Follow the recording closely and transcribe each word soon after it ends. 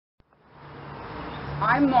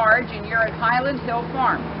I'm Marge and you're at Highland Hill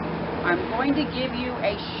Farm. I'm going to give you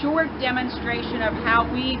a short demonstration of how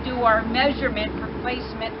we do our measurement for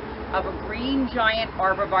placement of a green giant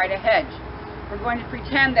arborvitae hedge. We're going to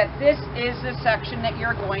pretend that this is the section that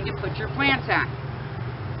you're going to put your plants at.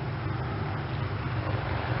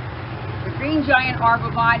 The green giant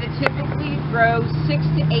arborvitae typically grows 6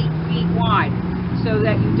 to 8 feet wide. So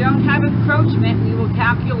that you don't have encroachment, we will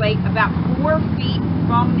calculate about 4 feet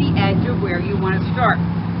from the edge of where you want to start.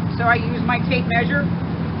 So I use my tape measure,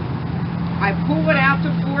 I pull it out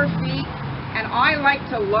to 4 feet, and I like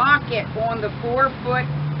to lock it on the 4-foot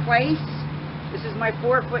place. This is my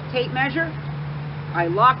 4-foot tape measure. I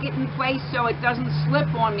lock it in place so it doesn't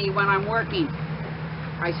slip on me when I'm working.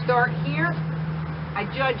 I start here, I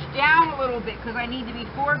judge down a little bit because I need to be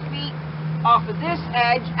 4 feet off of this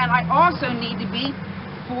edge, and I also need to be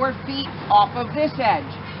 4 feet off of this edge.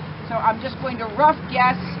 So I'm just going to rough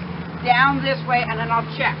guess down this way, and then I'll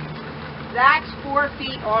check. That's 4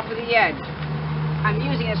 feet off of the edge. I'm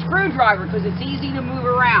using a screwdriver because it's easy to move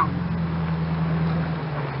around.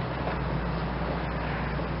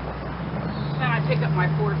 Then I pick up my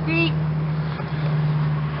 4 feet,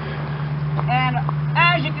 and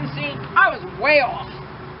as you can see, I was way off.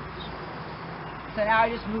 So now I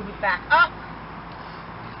just move it back up.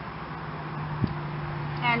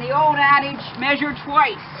 And the old adage, measure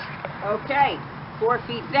twice. Okay, 4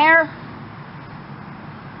 feet there.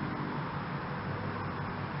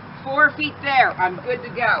 4 feet there. I'm good to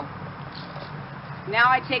go.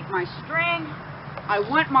 Now I take my string. I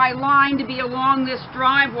want my line to be along this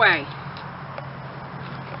driveway.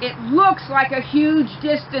 It looks like a huge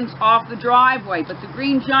distance off the driveway, but the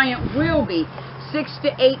green giant will be 6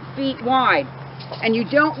 to 8 feet wide. And you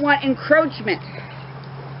don't want encroachment.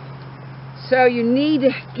 So you need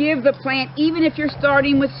to give the plant, even if you're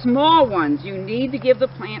starting with small ones, you need to give the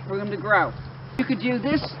plant room to grow. You could do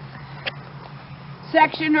this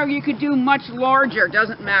section or you could do much larger,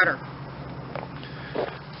 doesn't matter.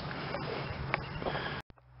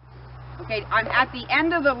 Okay, I'm at the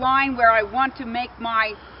end of the line where I want to make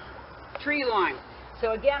my tree line.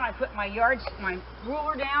 So again, I put my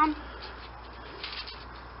ruler down.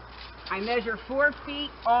 I measure 4 feet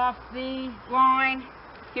off the line.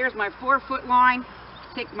 Here's my 4-foot line.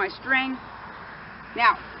 Take my string.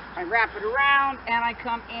 Now, I wrap it around and I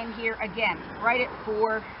come in here again, right at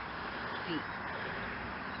 4 feet.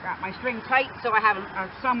 Wrap my string tight so I have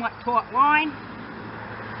a somewhat taut line.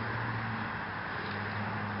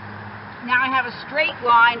 Now I have a straight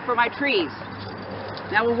line for my trees.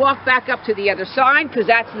 Now we'll walk back up to the other side because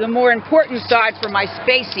that's the more important side for my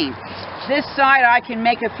spacing. This side I can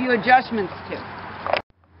make a few adjustments to.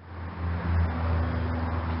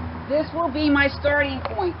 This will be my starting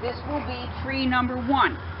point. This will be tree number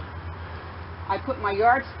 1. I put my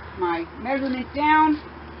measurement down.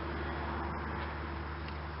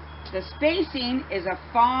 The spacing is a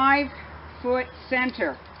 5-foot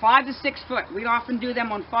center. 5 to 6 foot. We often do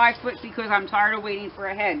them on 5 foot because I'm tired of waiting for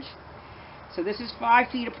a hedge. So this is 5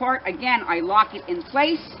 feet apart. Again, I lock it in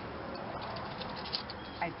place.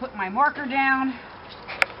 I put my marker down.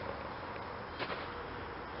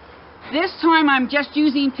 This time I'm just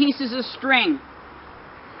using pieces of string.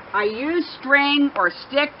 I use string or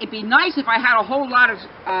stick. It'd be nice if I had a whole lot of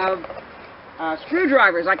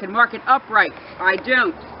screwdrivers. I could mark it upright. I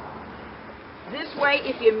don't. This way,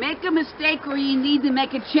 if you make a mistake or you need to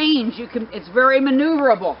make a change, it's very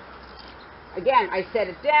maneuverable. Again, I set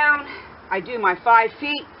it down. I do my 5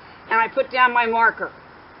 feet, and I put down my marker.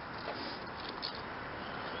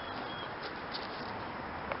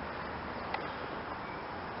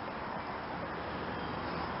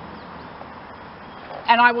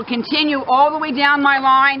 And I will continue all the way down my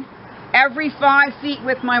line, every 5 feet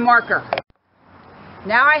with my marker.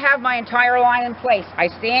 Now I have my entire line in place. I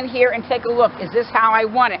stand here and take a look. Is this how I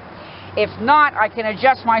want it? If not, I can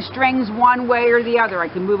adjust my strings one way or the other. I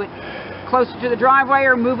can move it closer to the driveway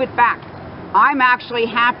or move it back. I'm actually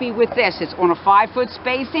happy with this. It's on a 5-foot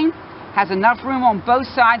spacing, has enough room on both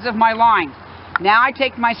sides of my line. Now I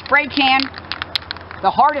take my spray can. The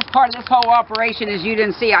hardest part of this whole operation is you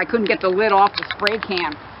didn't see, I couldn't get the lid off the spray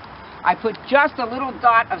can. I put just a little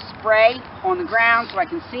dot of spray on the ground so I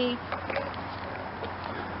can see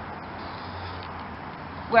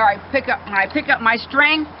where when I pick up my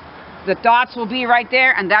string, the dots will be right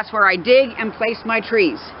there, and that's where I dig and place my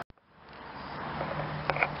trees.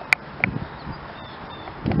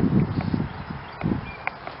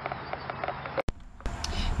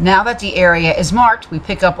 Now that the area is marked, we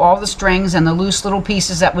pick up all the strings and the loose little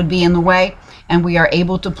pieces that would be in the way, and we are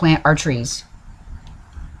able to plant our trees.